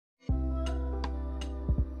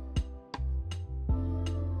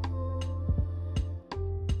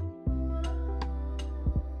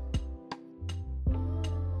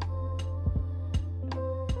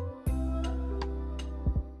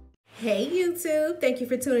Hey YouTube, thank you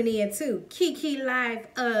for tuning in to KeKe Life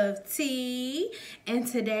of Tea. And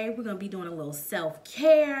today we're going to be doing a little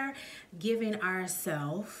self-care, giving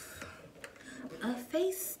ourselves a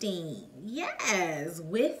face steam. Yes,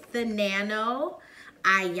 with the Nano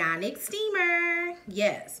Ionic Steamer.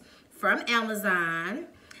 Yes, from Amazon.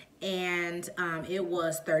 And it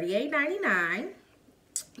was $38.99.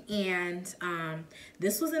 And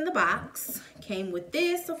this was in the box. Came with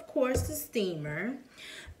this, of course, the steamer,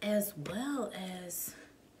 as well as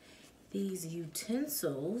these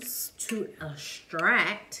utensils to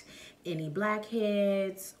extract any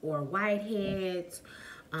blackheads or whiteheads,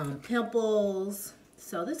 pimples.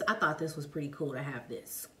 So I thought this was pretty cool to have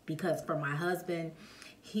this, because for my husband,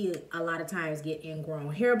 he a lot of times get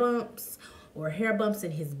ingrown hair bumps or hair bumps in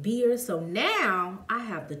his beard. So now I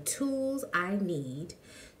have the tools I need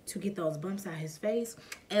to get those bumps out of his face,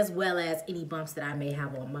 as well as any bumps that I may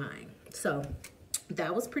have on mine. So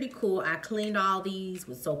that was pretty cool. I cleaned all these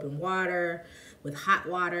with soap and water, with hot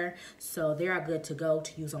water. So they are good to go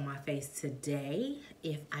to use on my face today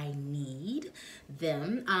if I need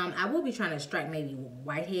them. I will be trying to extract maybe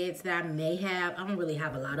whiteheads that I may have. I don't really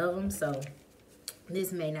have a lot of them, so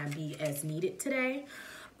this may not be as needed today.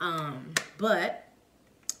 But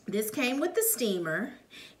this came with the steamer,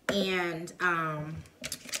 and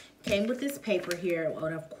came with this paper here,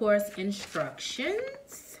 and of course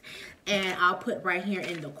instructions. And I'll put right here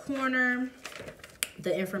in the corner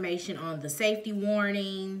the information on the safety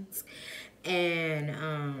warnings and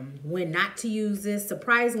when not to use this.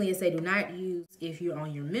 Surprisingly, it say do not use if you're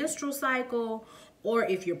on your menstrual cycle or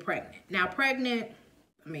if you're pregnant. Now pregnant,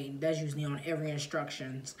 I mean, that's usually on every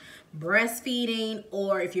instructions. Breastfeeding,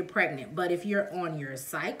 or if you're pregnant. But if you're on your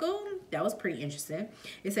cycle, that was pretty interesting.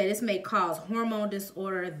 It said this may cause hormone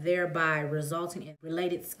disorder, thereby resulting in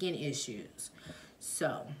related skin issues.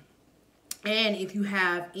 So, and if you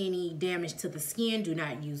have any damage to the skin, do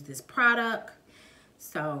not use this product.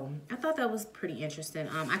 So I thought that was pretty interesting.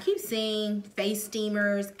 I keep seeing face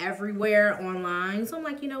steamers everywhere online. So I'm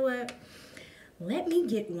like, you know what? Let me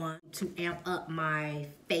get one to amp up my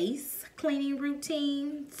face cleaning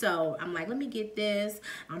routine. So I'm like, let me get this.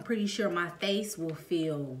 I'm pretty sure my face will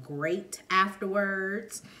feel great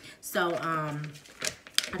afterwards. So I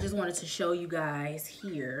just wanted to show you guys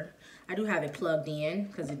here. I do have it plugged in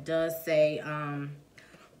because it does say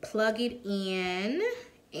plug it in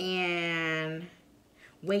and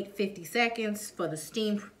wait 50 seconds for the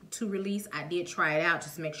steam to release. I did try it out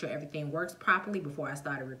just to make sure everything works properly before I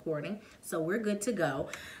started recording. So we're good to go.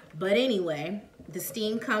 But anyway, the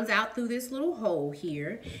steam comes out through this little hole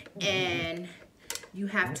here, and you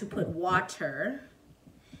have to put water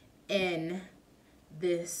in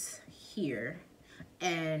this here.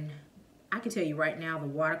 And I can tell you right now, the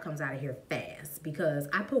water comes out of here fast, because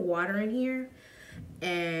I put water in here,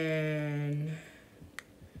 and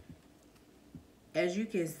as you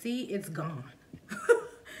can see, it's gone.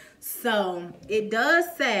 So it does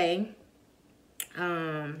say,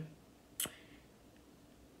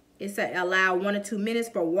 it said allow 1 to 2 minutes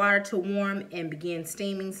for water to warm and begin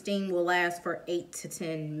steaming. Steam will last for 8 to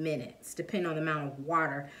 10 minutes, depending on the amount of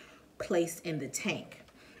water placed in the tank.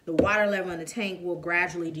 The water level in the tank will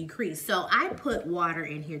gradually decrease. So I put water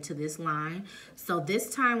in here to this line. So this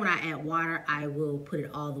time when I add water, I will put it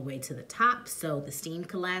all the way to the top so the steam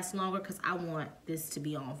can last longer, because I want this to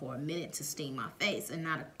be on for a minute to steam my face and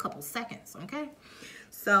not a couple seconds, okay?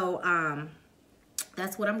 So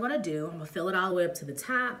that's what I'm gonna do. I'm gonna fill it all the way up to the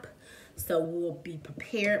top, so we'll be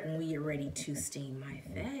prepared when we are ready to steam my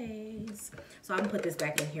face. So I'm gonna put this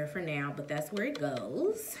back in here for now, but that's where it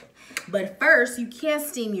goes. But first, you can't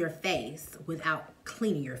steam your face without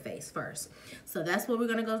cleaning your face first. So that's what we're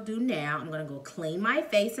gonna go do now. I'm gonna go clean my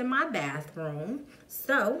face in my bathroom.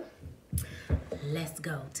 So let's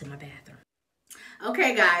go to my bathroom.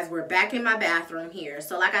 Okay guys, we're back in my bathroom here.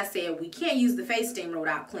 So like I said, we can't use the face steamer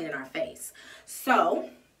without cleaning our face. So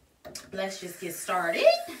let's just get started.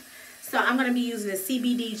 So I'm going to be using the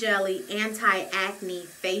CBD Jelly Anti-Acne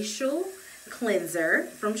Facial Cleanser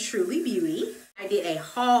from Truly Beauty. I did a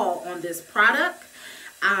haul on this product.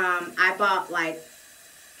 I bought like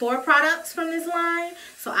 4 products from this line.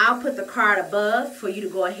 So I'll put the card above for you to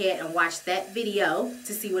go ahead and watch that video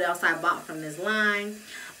to see what else I bought from this line.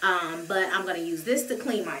 But I'm going to use this to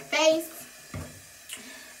clean my face.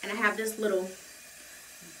 And I have this little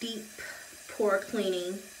deep pore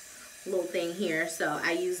cleaning little thing here, so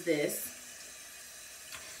I use this.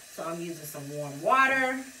 So I'm using some warm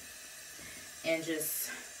water and just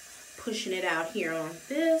pushing it out here on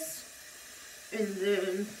this, and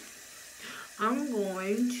then I'm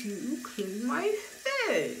going to clean my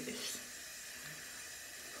face.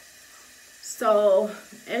 So,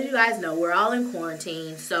 as you guys know, we're all in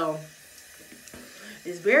quarantine, so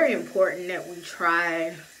it's very important that we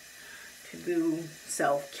try to do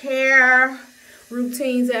self-care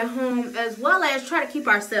routines at home, as well as try to keep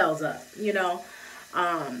ourselves up, you know.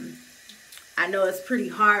 I know it's pretty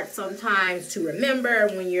hard sometimes to remember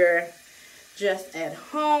when you're just at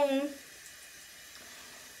home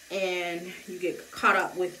and you get caught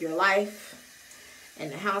up with your life in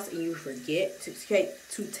the house and you forget to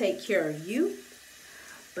take care of you.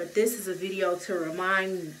 But this is a video to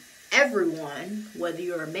remind everyone, whether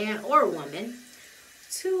you're a man or a woman,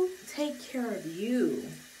 to take care of you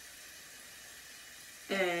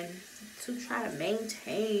and to try to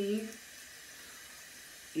maintain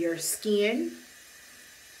your skin,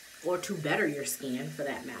 or to better your skin for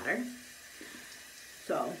that matter.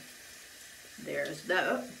 So there's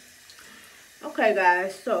that. Okay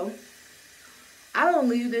guys, so I don't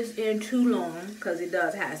leave this in too long because it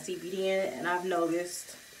does have CBD in it, and I've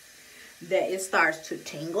noticed that it starts to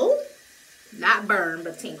tingle, not burn,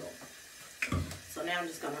 but tingle. So now I'm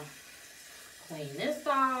just gonna clean this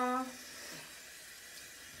off.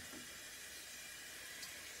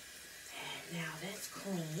 And now that's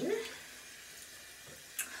clean.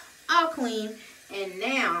 All clean. And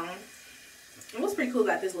now, and what's pretty cool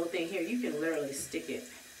about this little thing here, you can literally stick it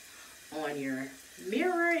on your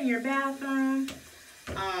mirror in your bathroom.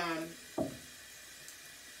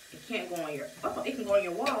 It can't go on your, oh, it can go on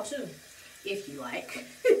your wall too, if you like.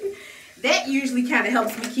 That usually kind of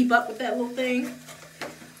helps me keep up with that little thing.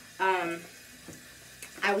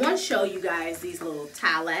 I want to show you guys these little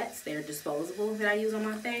towelettes. They're disposable that I use on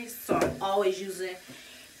my face. So I'm always using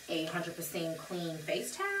a 100% clean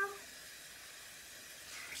face towel.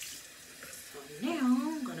 So now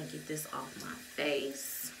I'm going to get this off my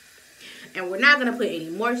face. And we're not going to put any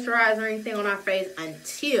moisturizer or anything on our face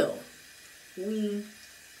until we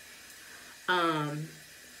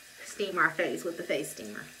steam our face with the face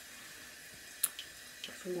steamer.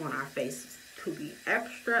 So we want our face to be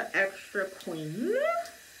extra, extra clean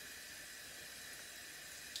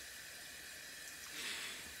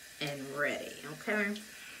and ready, okay?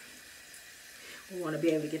 We want to be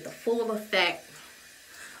able to get the full effect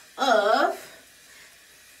of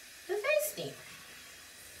the face steamer.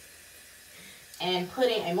 And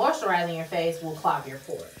putting a moisturizer in your face will clog your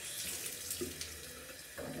pores.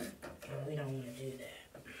 And we don't want to do that.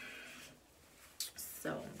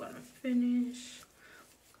 So I'm going to finish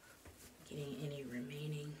getting any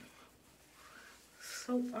remaining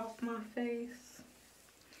soap off my face,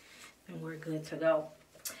 and we're good to go.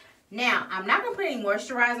 Now, I'm not going to put any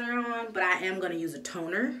moisturizer on, but I am going to use a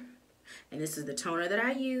toner, and this is the toner that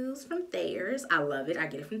I use from Thayer's. I love it. I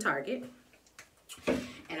get it from Target.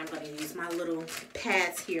 And I'm going to use my little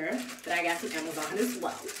pads here that I got from Amazon as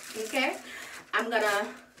well, okay? I'm going to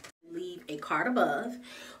leave a card above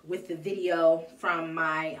with the video from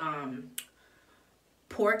my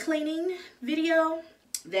pore cleaning video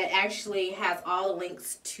that actually has all the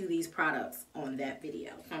links to these products on that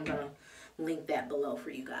video. So I'm gonna link that below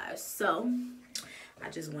for you guys. So I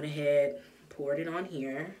just went ahead, poured it on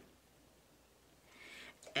here,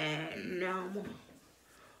 and now I'm gonna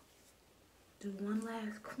do one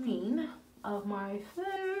last clean of my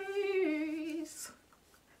face.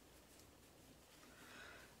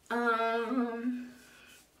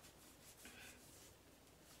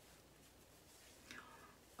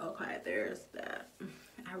 Okay, there's that.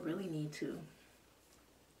 I really need to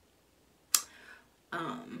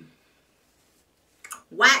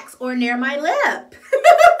wax or nair my lip.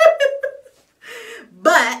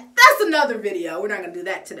 But that's another video. We're not gonna do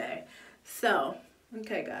that today. So,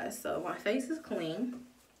 okay guys, so my face is clean.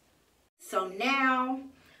 So now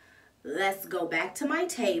let's go back to my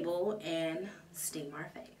table and steam our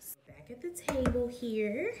face. Back at the table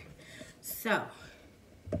here. So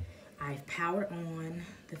I've powered on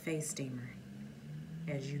the face steamer.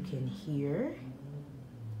 As you can hear,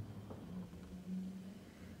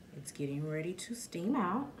 it's getting ready to steam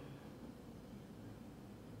out.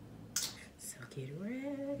 So get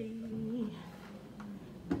ready.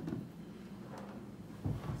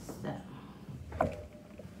 So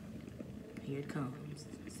here it comes.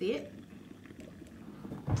 See it?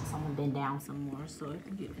 So I'm gonna bend down some more so it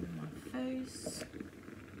can get in my face.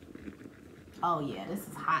 Oh yeah, this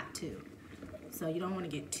is hot too. So you don't want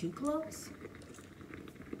to get too close.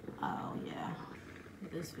 Oh yeah,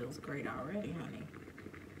 this feels great already, honey.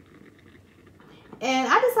 And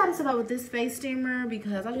I decided to go with this face steamer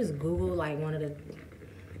because I just Googled like one of the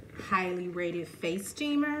highly rated face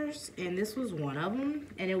steamers, and this was one of them,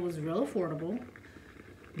 and it was real affordable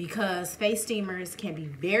because face steamers can be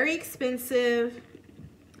very expensive.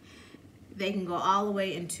 they can go all the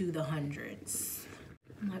way into the hundreds.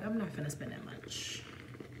 I'm like, I'm not gonna spend that much.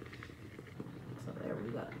 So there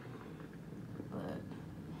we go.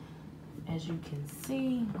 But as you can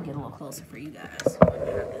see, I'll get a little closer for you guys. I'm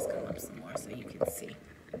gonna have this come up some more so you can see.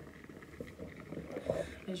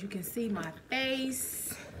 As you can see, my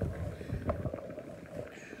face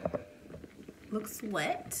looks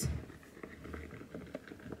wet,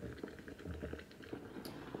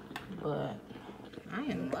 but I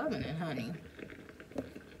am loving it, honey. I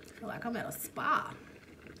feel like I'm at a spa.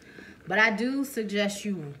 But I do suggest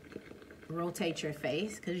you rotate your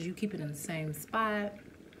face because you keep it in the same spot.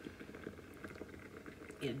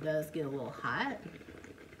 It does get a little hot.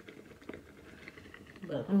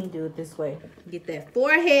 But let me do it this way. Get that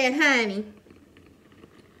forehead, honey.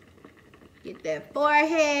 Get that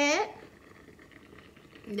forehead.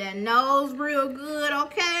 That nose real good,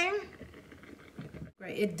 okay?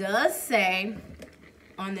 Right, it does say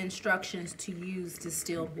on the instructions to use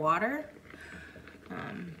distilled water.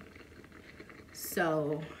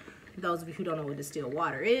 So those of you who don't know what distilled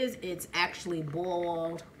water is, it's actually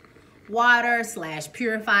boiled water /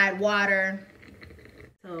 purified water.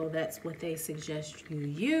 So that's what they suggest you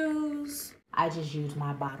use. I just used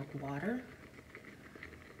my bottled water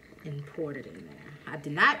and poured it in there. I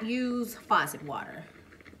did not use faucet water.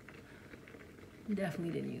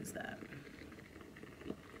 Definitely didn't use that.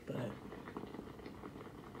 But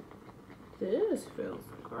this feels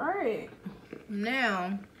great.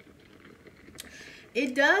 Now,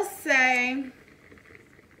 it does say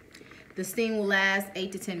the steam will last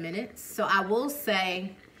 8 to 10 minutes. So I will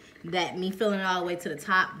say that me filling it all the way to the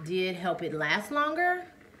top did help it last longer.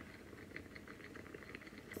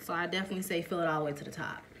 So I definitely say fill it all the way to the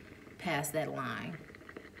top, past that line.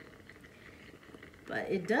 But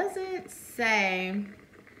it doesn't say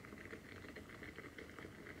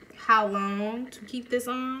how long to keep this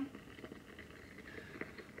on.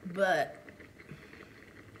 But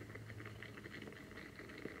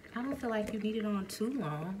I don't feel like you need it on too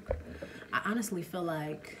long. I honestly feel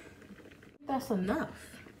like that's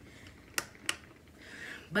enough.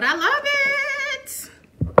 But I love it.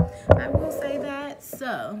 I will say that.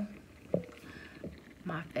 So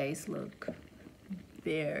my face look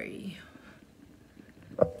very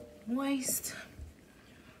moist.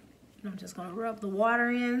 I'm just gonna rub the water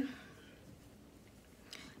in,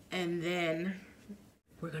 and then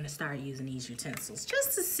we're gonna start using these utensils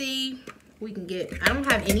just to see if we can get. I don't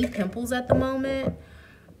have any pimples at the moment.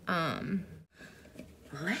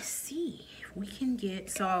 Let's see if we can get.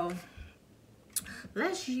 So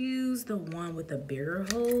let's use the one with the bigger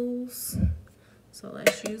holes. So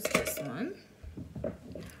let's use this one,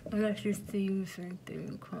 and let's just see if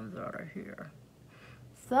anything comes out of here.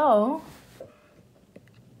 So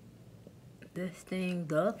this thing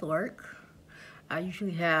does work. I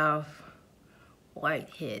usually have white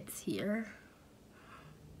heads here,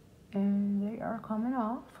 and they are coming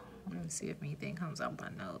off. Let me see if anything comes out my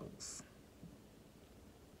nose.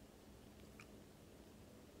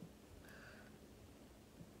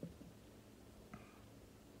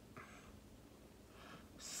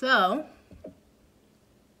 So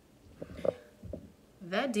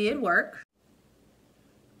that did work.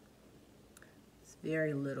 It's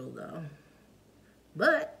very little though,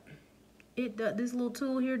 but it does. This little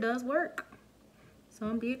tool here does work.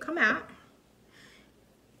 Some did come out.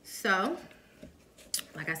 So,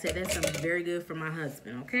 like I said, that's something very good for my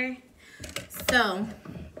husband. Okay. So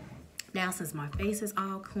now, since my face is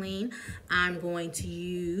all clean, I'm going to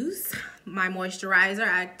use my moisturizer.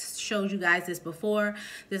 I showed you guys this before.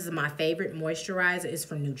 This is my favorite moisturizer. It's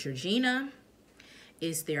from Neutrogena.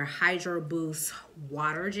 It's their Hydro Boost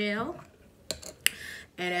Water Gel.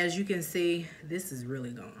 And as you can see, this is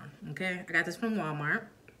really gone, okay? I got this from Walmart.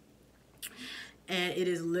 And it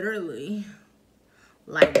is literally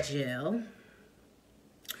like gel.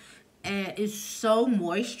 And it's so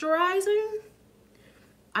moisturizing.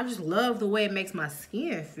 I just love the way it makes my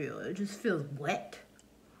skin feel. It just feels wet,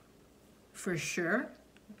 for sure.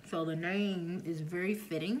 So the name is very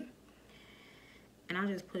fitting. And I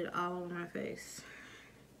just put it all over my face.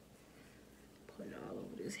 Put it all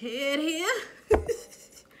over this head here.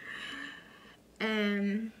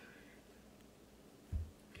 And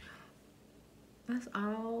that's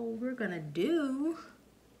all we're gonna do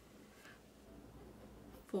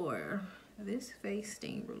for this face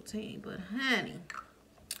stain routine. But honey,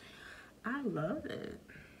 I love it.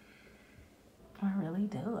 I really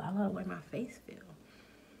do. I love the way my face feels.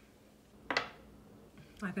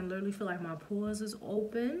 I can literally feel like my pores is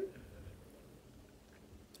open.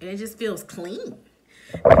 And it just feels clean.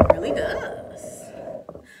 It really does.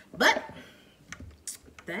 But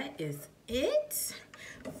that is it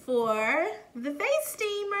for the face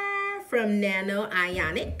steamer from Nano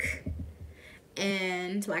Ionic.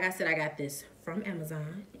 And like I said, I got this from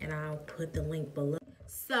Amazon, and I'll put the link below.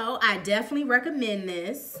 So I definitely recommend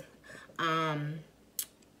this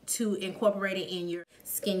to incorporate it in your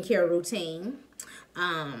skincare routine.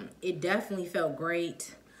 It definitely felt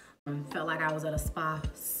great. Felt like I was at a spa,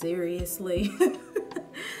 seriously.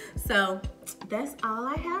 So that's all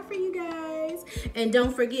I have for you guys. And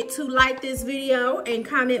don't forget to like this video and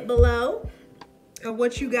comment below of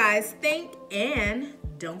what you guys think. And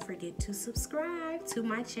don't forget to subscribe to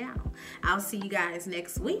my channel. I'll see you guys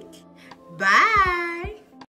next week. Bye.